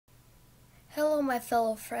Hello my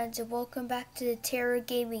fellow friends and welcome back to the Terra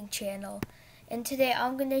Gaming channel. And today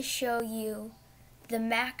I'm going to show you the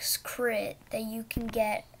max crit that you can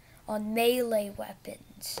get on melee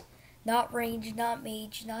weapons. Not range, not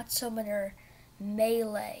mage, not summoner,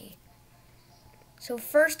 melee. So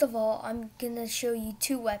first of all, I'm going to show you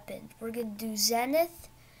two weapons. We're going to do Zenith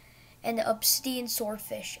and the Obsidian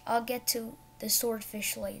Swordfish. I'll get to the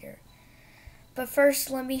Swordfish later. But first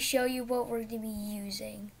let me show you what we're going to be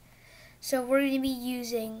using. So we're going to be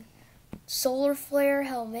using Solar Flare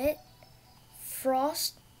Helmet,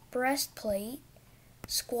 Frost Breastplate,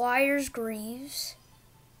 Squire's Greaves,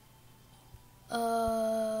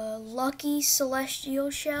 Lucky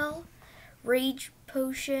Celestial Shell, Rage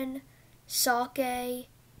Potion, Sake,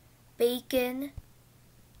 Bacon,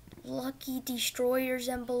 Lucky Destroyer's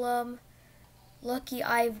Emblem, Lucky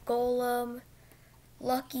Eye of Golem,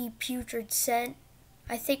 Lucky Putrid Scent.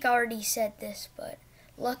 I think I already said this, but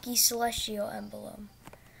Lucky Celestial Emblem.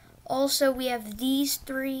 Also, we have these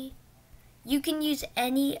three. You can use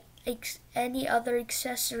any other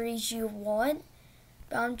accessories you want,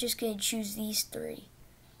 but I'm just going to choose these three.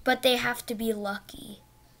 But they have to be lucky.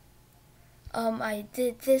 I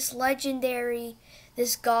did this legendary,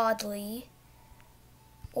 this godly,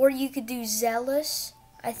 or you could do zealous.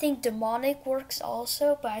 I think demonic works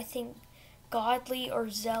also, but I think godly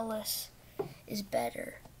or zealous is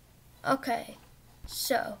better. Okay.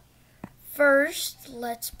 So, first,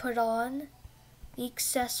 let's put on the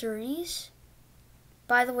accessories.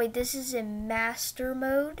 By the way, this is in master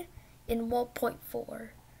mode in 1.4.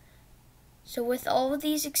 So with all of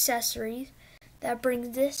these accessories, that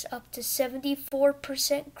brings this up to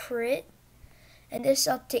 74% crit, and this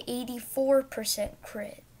up to 84%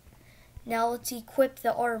 crit. Now let's equip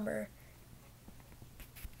the armor.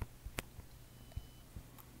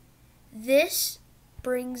 This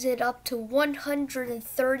brings it up to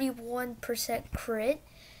 131% crit,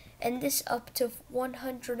 and this up to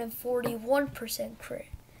 141% crit.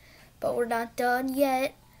 But we're not done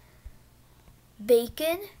yet.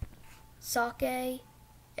 Bacon, Sake,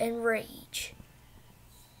 and Rage.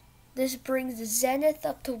 This brings the Zenith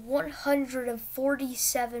up to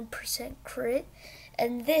 147% crit,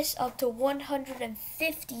 and this up to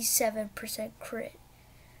 157% crit,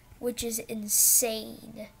 which is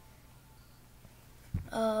insane.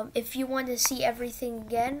 If you want to see everything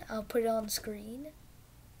again, I'll put it on screen.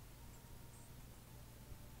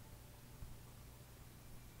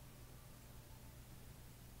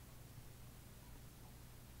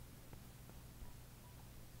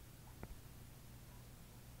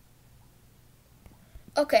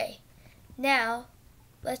 Okay, now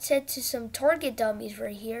let's head to some target dummies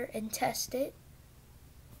right here and test it.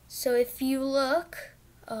 So if you look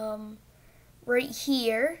right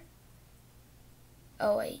here,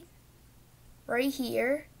 right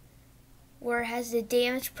here, where it has the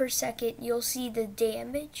damage per second, you'll see the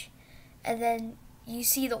damage, and then you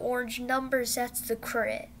see the orange numbers, that's the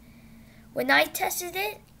crit. When I tested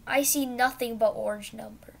it, I see nothing but orange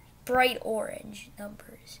numbers, bright orange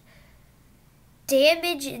numbers.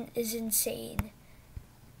 Damage is insane.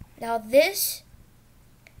 Now this,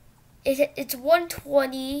 it's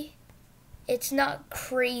 120, it's not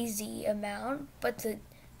crazy amount, but the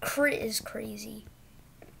crit is crazy.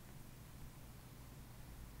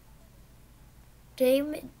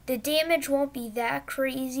 The damage won't be that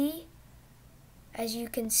crazy, as you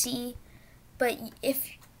can see, but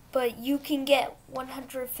you can get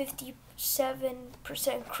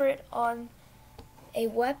 157% crit on a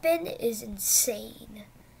weapon is insane.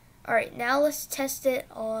 Alright, now let's test it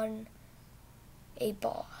on a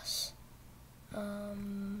boss.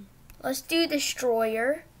 Let's do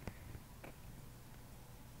Destroyer.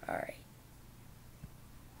 Alright.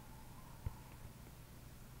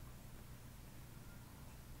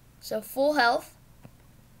 So full health.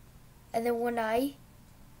 And then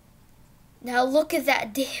now look at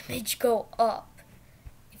that damage go up.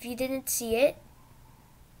 If you didn't see it,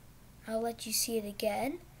 I'll let you see it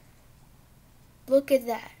again. Look at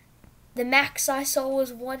that. The max I saw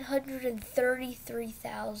was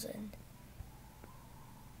 133,000.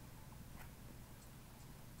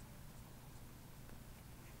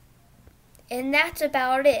 And that's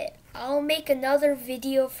about it. I'll make another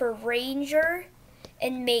video for Ranger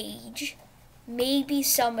and Mage, maybe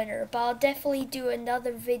Summoner, but I'll definitely do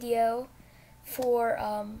another video for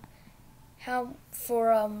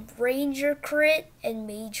Ranger crit and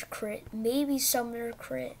Mage crit, maybe Summoner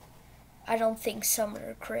crit. I don't think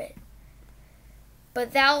Summoner crit.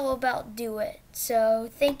 But that'll about do it. So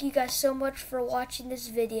thank you guys so much for watching this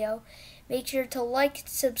video. Make sure to like,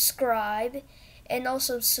 subscribe, and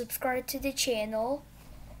also subscribe to the channel.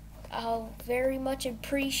 I'll very much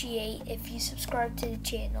appreciate if you subscribe to the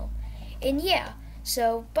channel. And yeah,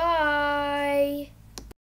 so bye!